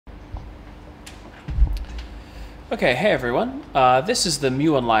Okay, hey everyone. This is the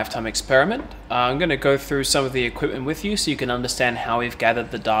Muon Lifetime experiment. I'm going to go through some of the equipment with you so you can understand how we've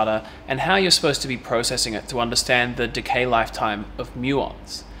gathered the data and how you're supposed to be processing it to understand the decay lifetime of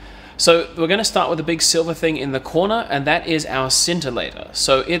muons. So we're going to start with a big silver thing in the corner, and that is our scintillator.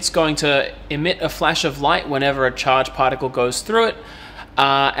 So it's going to emit a flash of light whenever a charged particle goes through it,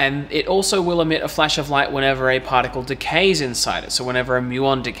 and it also will emit a flash of light whenever a particle decays inside it, so whenever a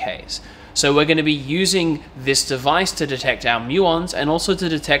muon decays. So we're going to be using this device to detect our muons and also to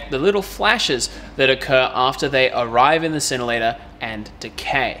detect the little flashes that occur after they arrive in the scintillator and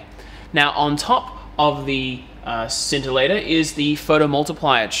decay. Now on top of the scintillator is the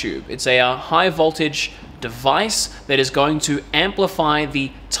photomultiplier tube. It's a high voltage device that is going to amplify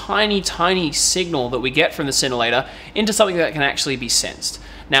the tiny signal that we get from the scintillator into something that can actually be sensed.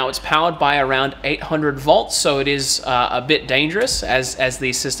 Now it's powered by around 800 volts, so it is a bit dangerous, as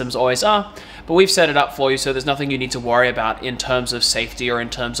these systems always are, but we've set it up for you so there's nothing you need to worry about in terms of safety or in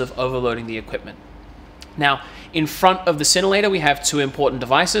terms of overloading the equipment. Now, in front of the scintillator, we have two important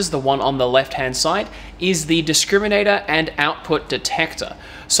devices. The one on the left-hand side is the discriminator and output detector.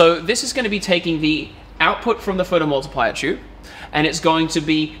 So this is going to be taking the output from the photomultiplier tube, and it's going to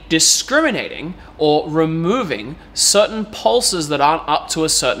be discriminating or removing certain pulses that aren't up to a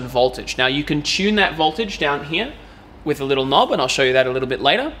certain voltage. Now you can tune that voltage down here with a little knob, and I'll show you that a little bit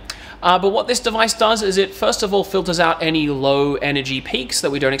later. But what this device does is it first of all filters out any low energy peaks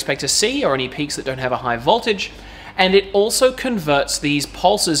that we don't expect to see, or any peaks that don't have a high voltage. And it also converts these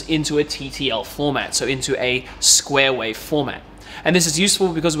pulses into a TTL format, so into a square wave format. And this is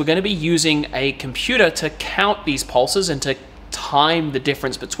useful because we're going to be using a computer to count these pulses and to time the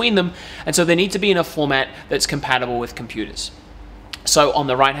difference between them, and so they need to be in a format that's compatible with computers. So on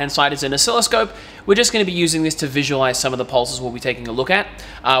the right hand side is an oscilloscope. We're just going to be using this to visualize some of the pulses we'll be taking a look at.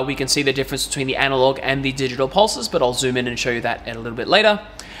 We can see the difference between the analog and the digital pulses, but I'll zoom in and show you that a little bit later.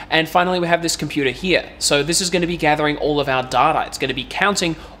 And finally, we have this computer here. So this is going to be gathering all of our data. It's going to be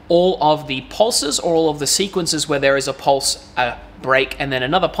counting all of the pulses or all of the sequences where there is a pulse, a break, and then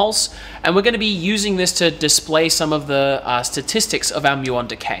another pulse. And we're going to be using this to display some of the statistics of our muon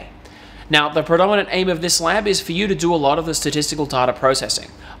decay. Now, the predominant aim of this lab is for you to do a lot of the statistical data processing.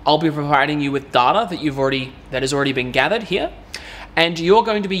 I'll be providing you with data that has already been gathered here, and you're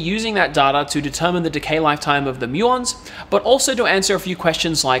going to be using that data to determine the decay lifetime of the muons, but also to answer a few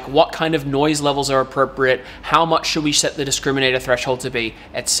questions like what kind of noise levels are appropriate, how much should we set the discriminator threshold to be,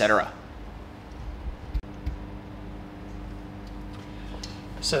 etc.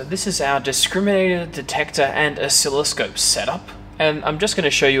 So this is our discriminator, detector, and oscilloscope setup. And I'm just going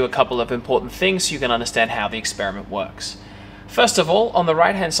to show you a couple of important things so you can understand how the experiment works. First of all, on the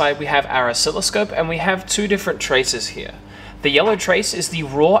right hand side we have our oscilloscope, and we have two different traces here. The yellow trace is the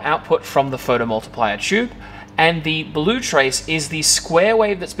raw output from the photomultiplier tube, and the blue trace is the square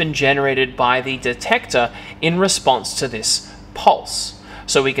wave that's been generated by the detector in response to this pulse.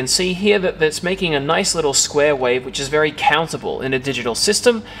 So we can see here that it's making a nice little square wave which is very countable in a digital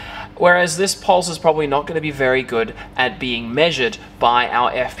system, whereas this pulse is probably not going to be very good at being measured by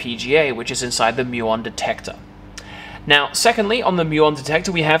our FPGA, which is inside the muon detector. Now, secondly, on the muon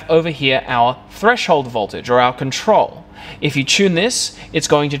detector, we have over here our threshold voltage, or our control. If you tune this, it's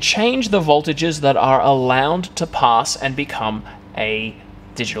going to change the voltages that are allowed to pass and become a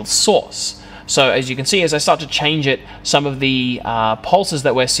digital source. So as you can see, as I start to change it, some of the pulses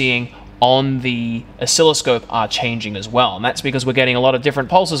that we're seeing on the oscilloscope are changing as well. And that's because we're getting a lot of different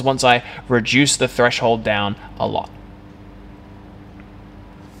pulses once I reduce the threshold down a lot.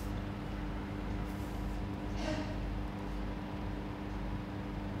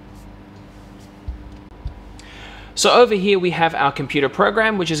 So over here we have our computer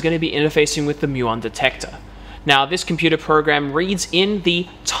program, which is going to be interfacing with the muon detector. Now this computer program reads in the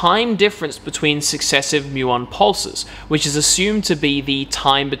time difference between successive muon pulses, which is assumed to be the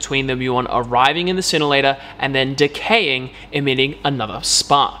time between the muon arriving in the scintillator and then decaying, emitting another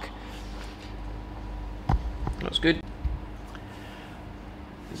spark. That was good.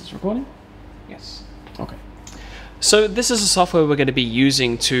 Is this recording? Yes. Okay. So this is the software we're going to be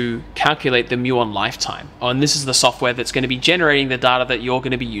using to calculate the muon lifetime, and this is the software that's going to be generating the data that you're going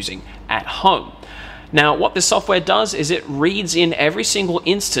to be using at home. Now, what this software does is it reads in every single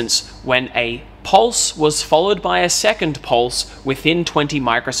instance when a pulse was followed by a second pulse within 20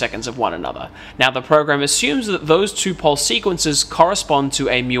 microseconds of one another. Now, the program assumes that those two pulse sequences correspond to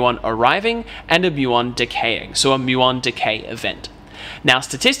a muon arriving and a muon decaying, so a muon decay event. Now,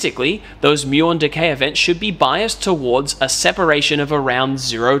 statistically, those muon decay events should be biased towards a separation of around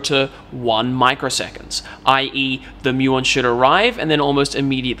 0 to 1 microseconds, i.e. the muon should arrive and then almost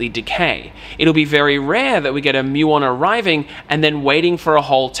immediately decay. It'll be very rare that we get a muon arriving and then waiting for a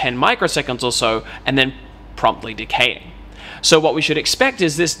whole 10 microseconds or so and then promptly decaying. So what we should expect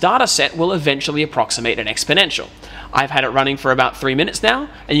is this data set will eventually approximate an exponential. I've had it running for about 3 minutes now,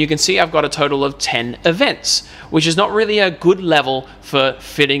 and you can see I've got a total of 10 events, which is not really a good level for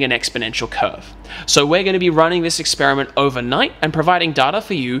fitting an exponential curve. So we're going to be running this experiment overnight and providing data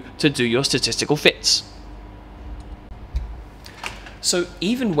for you to do your statistical fits. So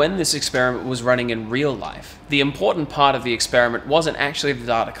even when this experiment was running in real life, the important part of the experiment wasn't actually the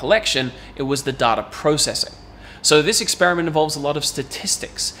data collection, it was the data processing. So this experiment involves a lot of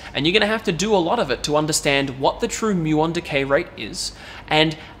statistics, and you're going to have to do a lot of it to understand what the true muon decay rate is,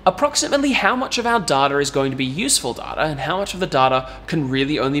 and approximately how much of our data is going to be useful data, and how much of the data can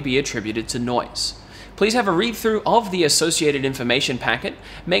really only be attributed to noise. Please have a read through of the associated information packet,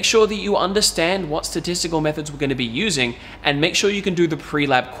 make sure that you understand what statistical methods we're going to be using, and make sure you can do the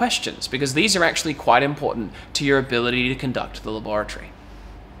pre-lab questions, because these are actually quite important to your ability to conduct the laboratory.